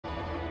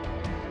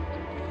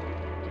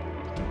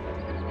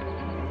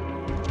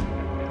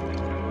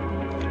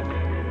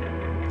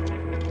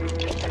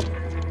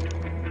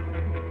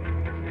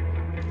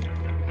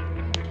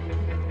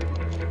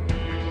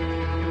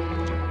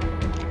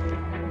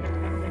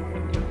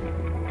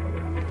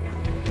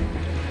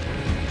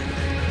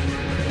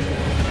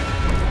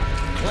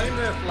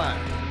flag.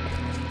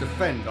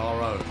 Defend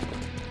our own.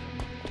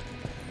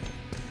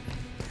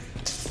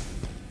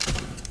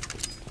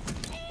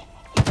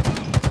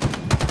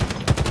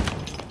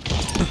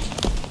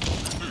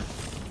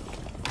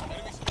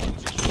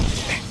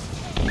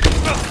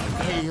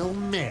 Hail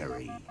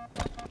Mary.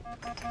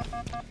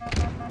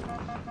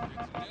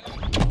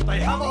 They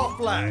have our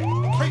flag.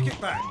 Take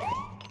it back.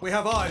 We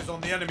have eyes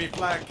on the enemy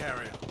flag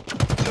carrier.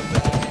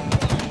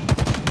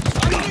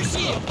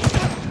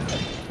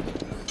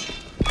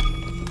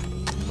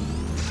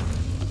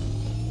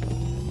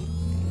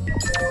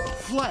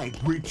 Flag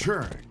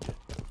returned.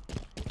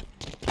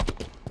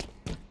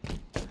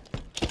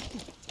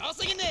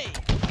 Tossing a nade.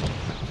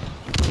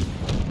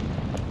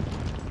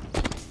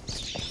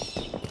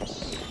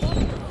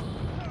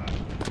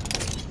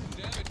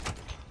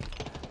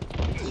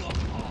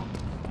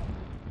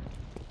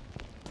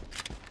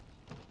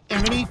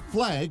 Enemy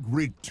flag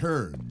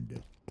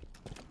returned.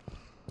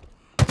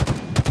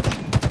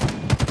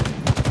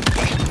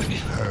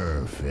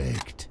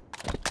 Perfect.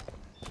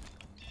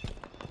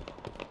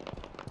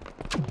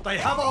 They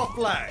have our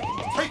flag.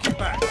 Take it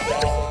back.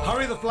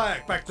 Hurry the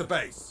flag back to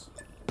base.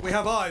 We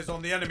have eyes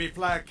on the enemy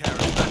flag carrier.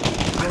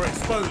 You're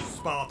exposed,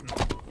 Spartan.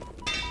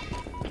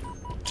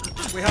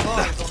 We have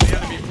eyes on the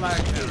enemy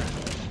flag carrier.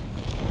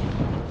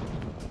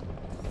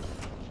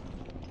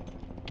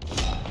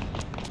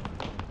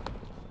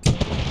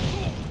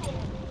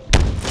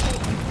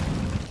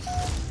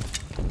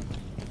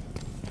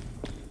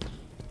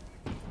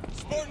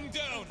 Spartan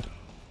down.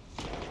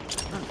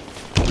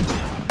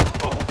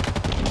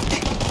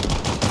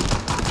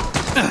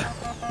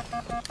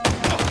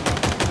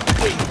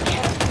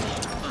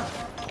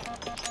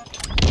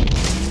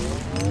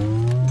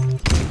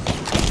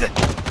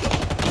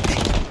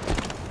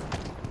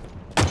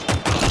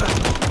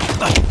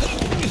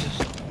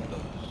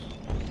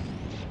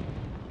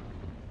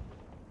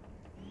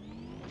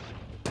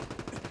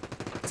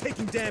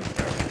 Taking damage.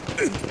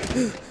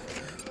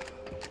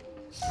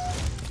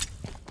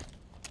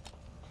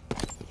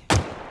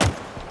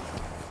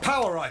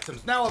 Power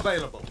items now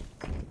available.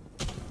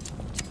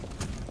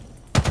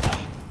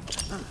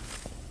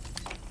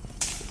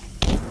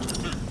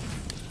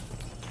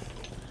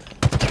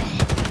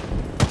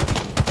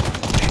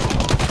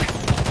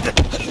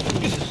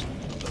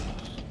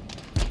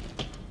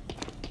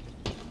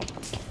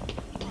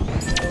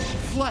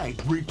 Flag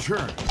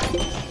returned.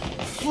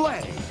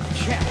 Flag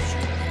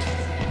captured.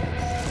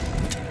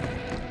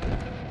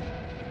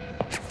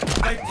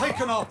 They've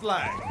taken our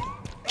flag.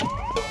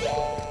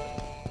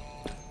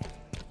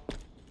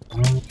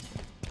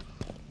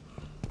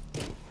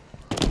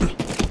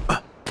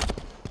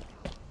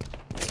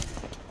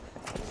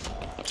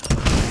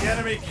 The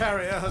enemy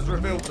carrier has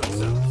revealed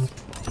themselves.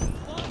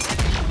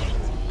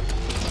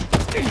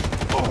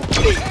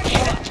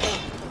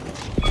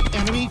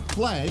 Enemy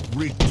flag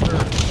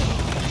returned.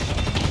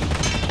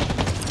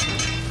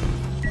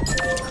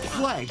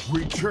 Flag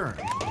returned.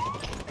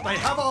 They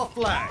have our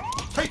flag.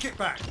 Take it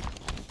back.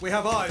 We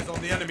have eyes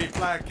on the enemy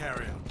flag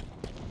carrier.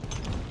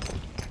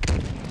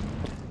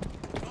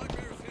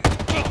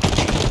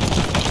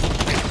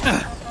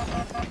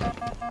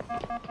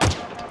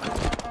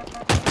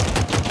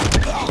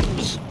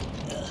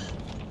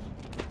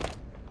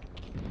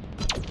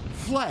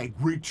 Flag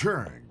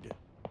returned.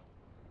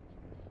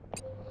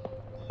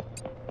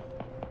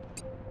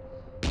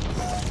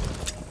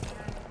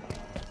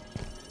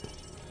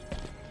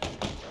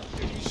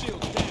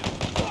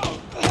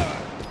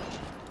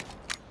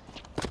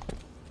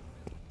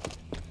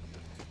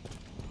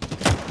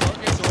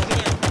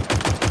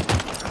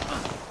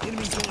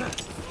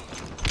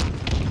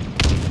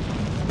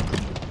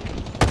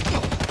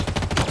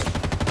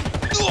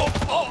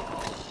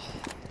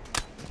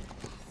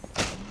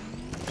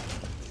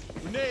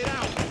 Grenade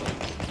out.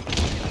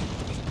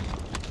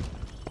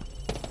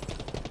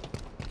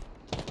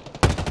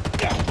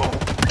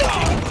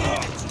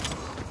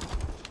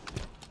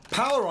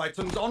 Power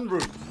items en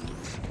route.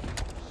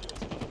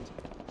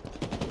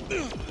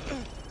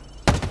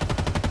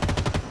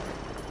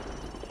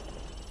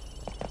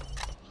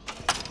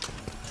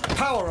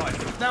 Power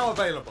items now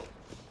available.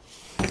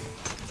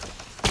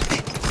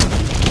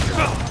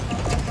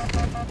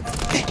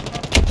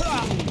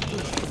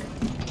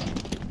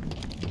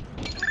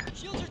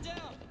 Shields are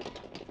down.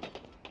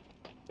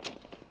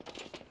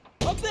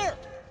 Up there.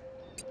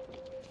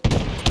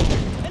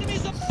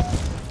 Enemies up.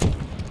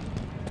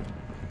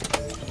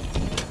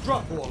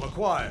 Drop wall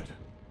acquired.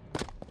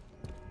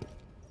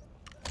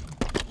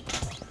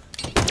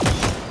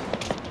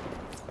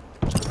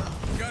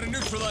 Gotta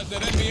neutralize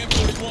that enemy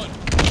M41.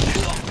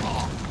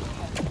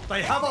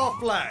 They have our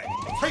flag.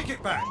 Take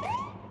it back.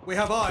 We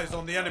have eyes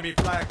on the enemy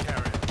flag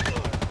carrier.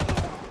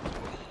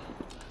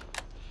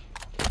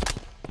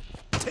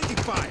 Taking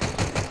fire.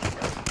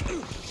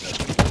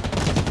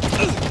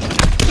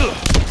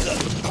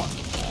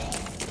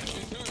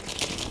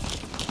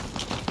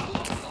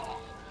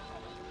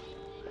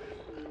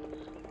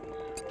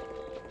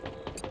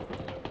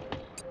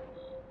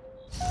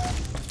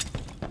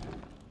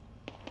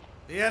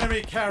 The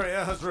enemy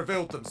carrier has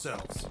revealed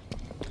themselves.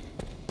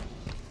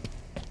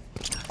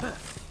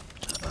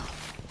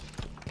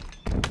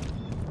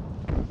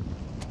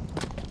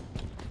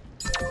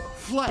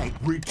 Flag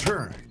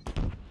returned.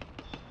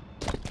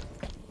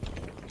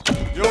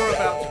 You're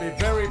about to be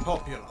very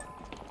popular.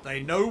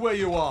 They know where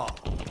you are.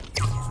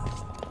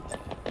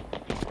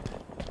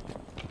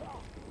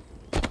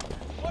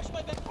 Watch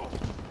my back.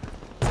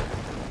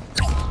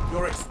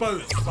 You're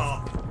exposed,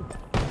 Spark.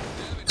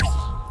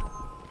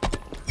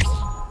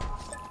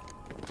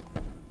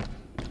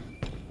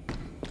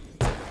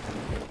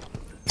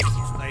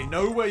 They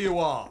know where you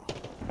are.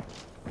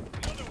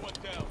 Another one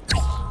down.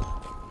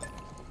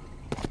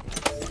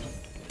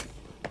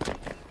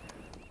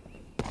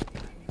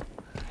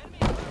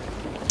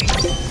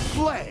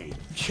 Flag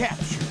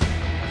captured.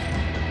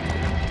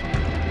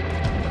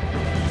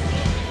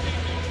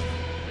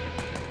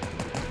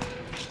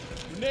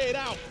 Grenade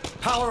out.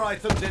 Power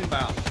items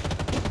inbound.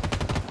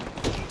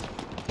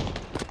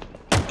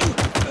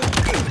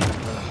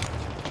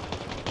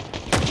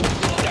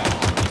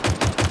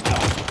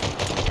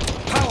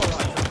 Power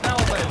items now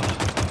available.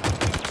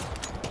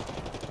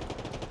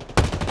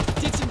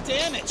 Did some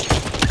damage.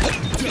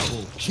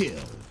 Double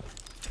kill.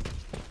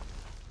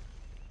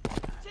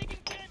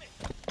 Taking damage.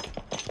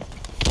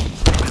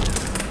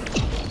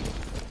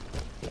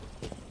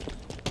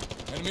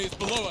 Enemy is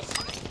below us.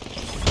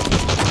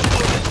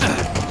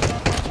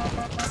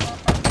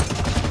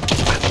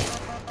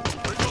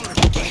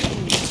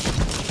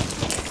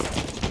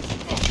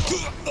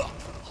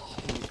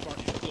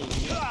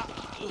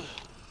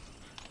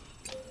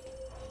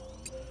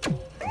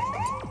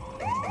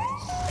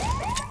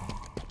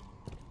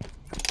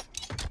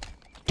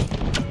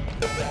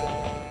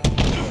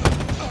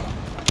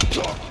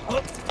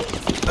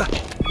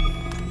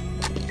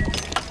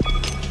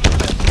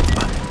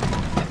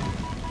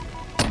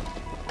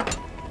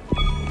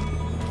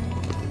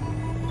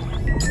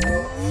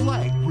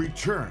 Flag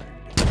returned.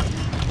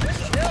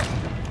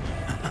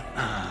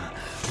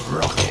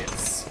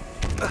 Rockets.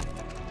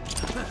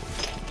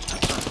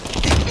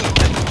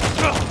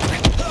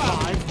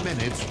 5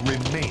 minutes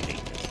remaining.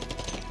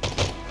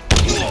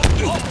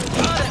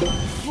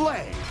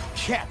 Flag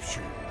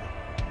captured.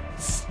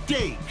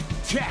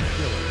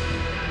 Spectacular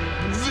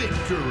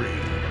victory.